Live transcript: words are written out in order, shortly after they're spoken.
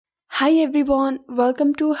Hi everyone,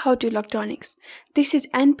 welcome to How to Electronics. This is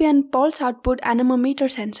NPN Pulse Output Anemometer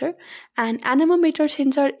sensor. An anemometer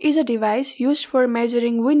sensor is a device used for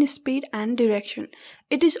measuring wind speed and direction.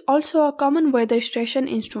 It is also a common weather station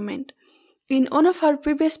instrument. In one of our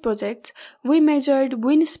previous projects, we measured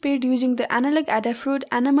wind speed using the analog Adafruit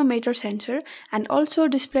Anemometer sensor and also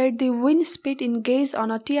displayed the wind speed in gauge on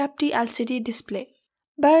a TFT LCD display.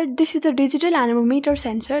 But this is a digital anemometer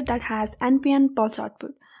sensor that has NPN Pulse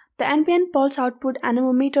Output. The NPN Pulse Output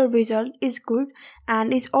Anemometer result is good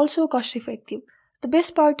and is also cost effective. The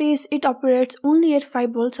best part is it operates only at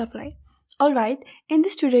 5V supply. Alright, in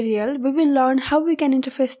this tutorial we will learn how we can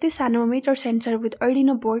interface this anemometer sensor with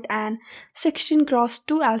Arduino board and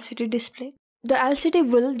 16x2 LCD display. The LCD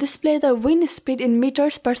will display the wind speed in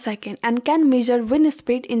meters per second and can measure wind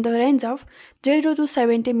speed in the range of 0 to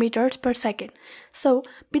 70 meters per second. So,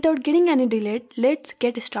 without getting any delay, let's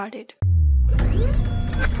get started.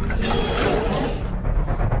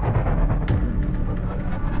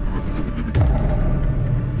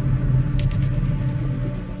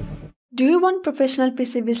 Do you want professional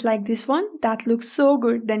PCBs like this one that looks so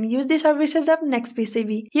good? Then use the services of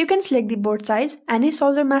NextPCB. You can select the board size, any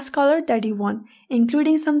solder mask color that you want,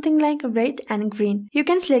 including something like red and green. You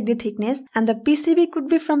can select the thickness, and the PCB could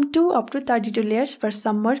be from 2 up to 32 layers for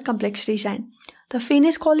some more complex design. The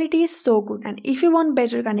finish quality is so good, and if you want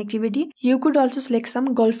better connectivity, you could also select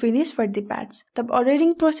some gold finish for the pads. The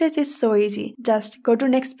ordering process is so easy. Just go to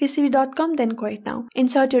nextpcb.com, then quit now.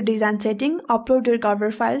 Insert your design setting, upload your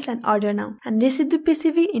cover files and order now, and receive the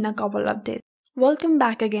PCB in a couple of days. Welcome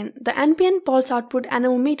back again. The NPN Pulse Output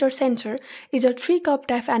Anemometer sensor is a 3-cup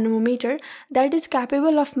type anemometer that is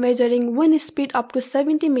capable of measuring wind speed up to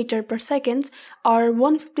 70 meters per second or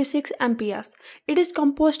 156 amperes. It is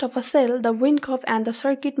composed of a cell, the wind cup and the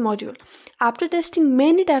circuit module. After testing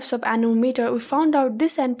many types of anemometer, we found out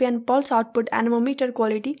this NPN Pulse Output Anemometer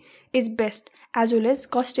quality is best as well as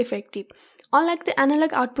cost effective. Unlike the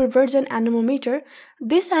analog output version anemometer,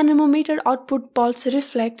 this anemometer output pulse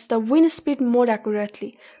reflects the wind speed more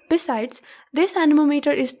accurately. Besides, this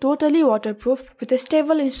anemometer is totally waterproof with a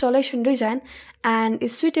stable installation design and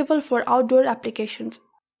is suitable for outdoor applications.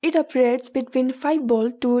 It operates between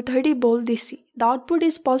 5V to 30V DC. The output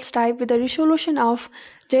is pulse type with a resolution of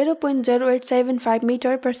 0.0875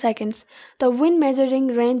 meter per second. The wind measuring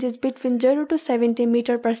range is between 0 to 70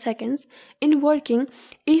 meter per second. In working,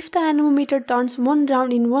 if the anemometer turns one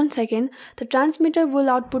round in 1 second, the transmitter will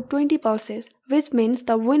output 20 pulses, which means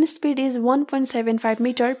the wind speed is 1.75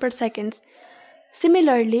 meter per second.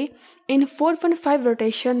 Similarly, in 4.5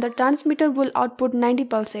 rotation, the transmitter will output 90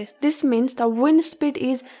 pulses. This means the wind speed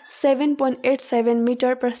is 7.87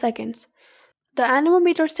 meter per second. The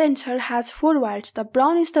anemometer sensor has 4 wires. The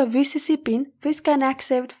brown is the VCC pin, which can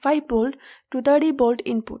accept 5V to 30V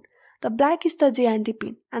input. The black is the JNT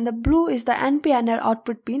pin, and the blue is the NPN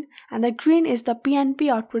output pin, and the green is the PNP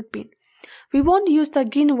output pin. We won't use the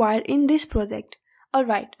green wire in this project.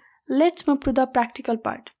 Alright, let's move to the practical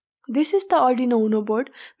part. This is the Arduino Uno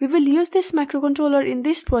board. We will use this microcontroller in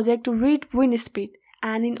this project to read wind speed,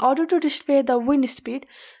 and in order to display the wind speed,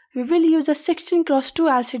 we will use a 16x2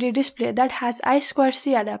 LCD display that has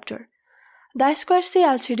𝗣𝗿𝐶 adapter. The 𝗣𝗿𝐶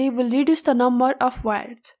LCD will reduce the number of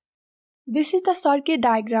wires. This is the circuit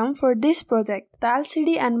diagram for this project. The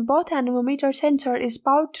LCD and both anemometer sensor is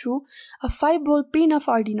powered through a 5V pin of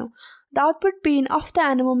Arduino. The output pin of the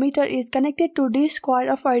anemometer is connected to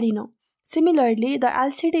D2 of Arduino. Similarly, the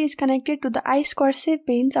LCD is connected to the 𝗣𝗿𝐶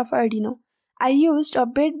pins of Arduino. I used a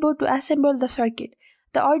breadboard to assemble the circuit.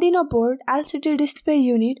 The Arduino board, LCD display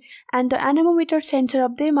unit, and the anemometer sensor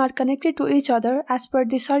of them are connected to each other as per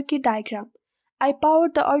the circuit diagram. I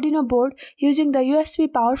powered the Arduino board using the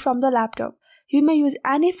USB power from the laptop. You may use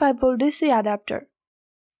any 5V DC adapter.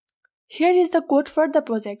 Here is the code for the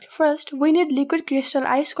project. First, we need liquid crystal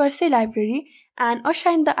𝗣𝗿𝐶 library and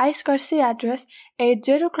assign the 𝗣𝗿𝐶 address as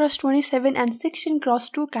 0x27 and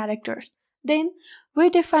 16x2 characters. Then, we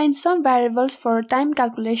define some variables for time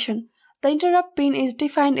calculation. The interrupt pin is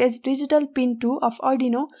defined as digital pin 2 of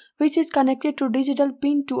Arduino, which is connected to digital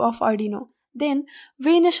pin 2 of Arduino. Then,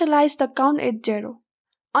 we initialize the count at 0.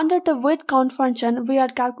 Under the wait count function, we are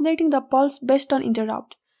calculating the pulse based on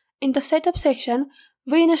interrupt. In the setup section,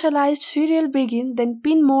 we initialized serial begin, then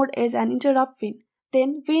pin mode as an interrupt pin.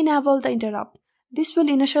 Then, we enable the interrupt. This will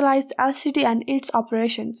initialize the LCD and its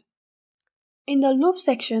operations. In the loop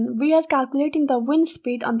section, we are calculating the wind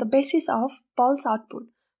speed on the basis of pulse output.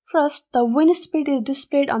 First, the wind speed is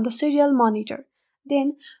displayed on the serial monitor.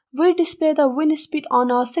 Then, we display the wind speed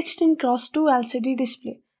on our 16x2 LCD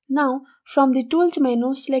display. Now, from the Tools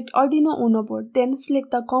menu, select Arduino Uno board, then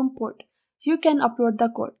select the COM port. You can upload the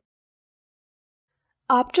code.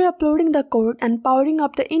 After uploading the code and powering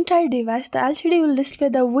up the entire device, the LCD will display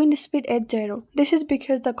the wind speed at 0. This is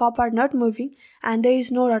because the cup are not moving and there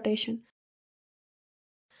is no rotation.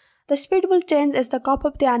 The speed will change as the cup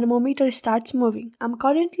of the anemometer starts moving. I'm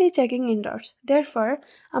currently checking indoors. Therefore,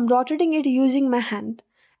 I'm rotating it using my hand.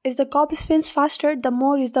 As the cup spins faster, the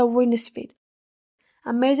more is the wind speed.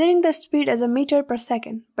 I'm measuring the speed as a meter per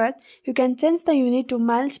second, but you can change the unit to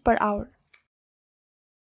miles per hour.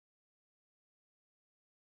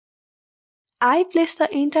 I placed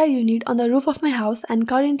the entire unit on the roof of my house and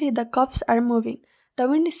currently the cups are moving. The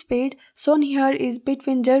wind speed shown here is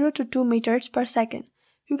between 0 to 2 meters per second.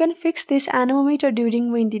 You can fix this anemometer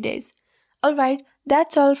during windy days. Alright,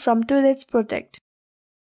 that's all from today's project.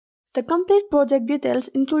 The complete project details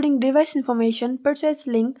including device information, purchase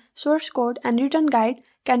link, source code and return guide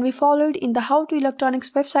can be followed in the How to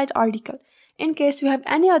Electronics website article. In case you have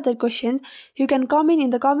any other questions, you can comment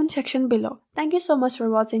in the comment section below. Thank you so much for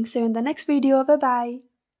watching. See you in the next video. Bye bye.